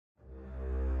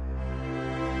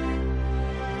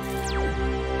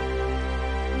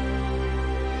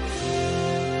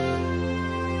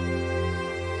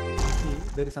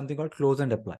there is something called close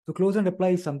and apply. So close and apply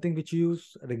is something which you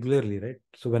use regularly, right?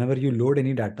 So whenever you load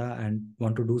any data and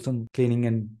want to do some cleaning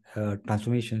and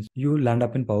transformations, you land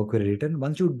up in Power Query Editor. And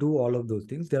once you do all of those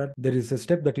things, there is a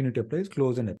step that you need to apply is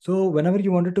close and apply. So whenever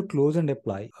you wanted to close and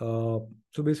apply,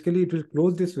 so basically it will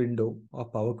close this window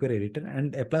of Power Query Editor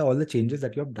and apply all the changes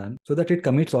that you have done so that it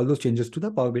commits all those changes to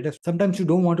the Power BI. Sometimes you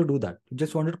don't want to do that. You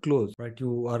just want to close, right?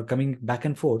 You are coming back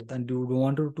and forth and you don't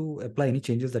want to apply any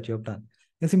changes that you have done.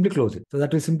 And simply close it. So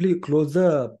that will simply close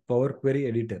the Power Query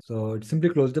Editor. So it simply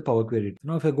close the Power Query Editor.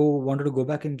 Now if I wanted to go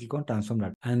back and click on transform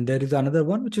that, and there is another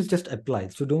one which is just apply.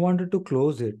 So don't wanted to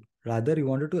close it. Rather, you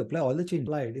wanted to apply all the changes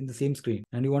applied in the same screen,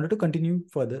 and you wanted to continue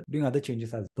further doing other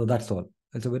changes as well. So that's all.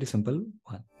 It's a very simple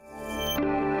one.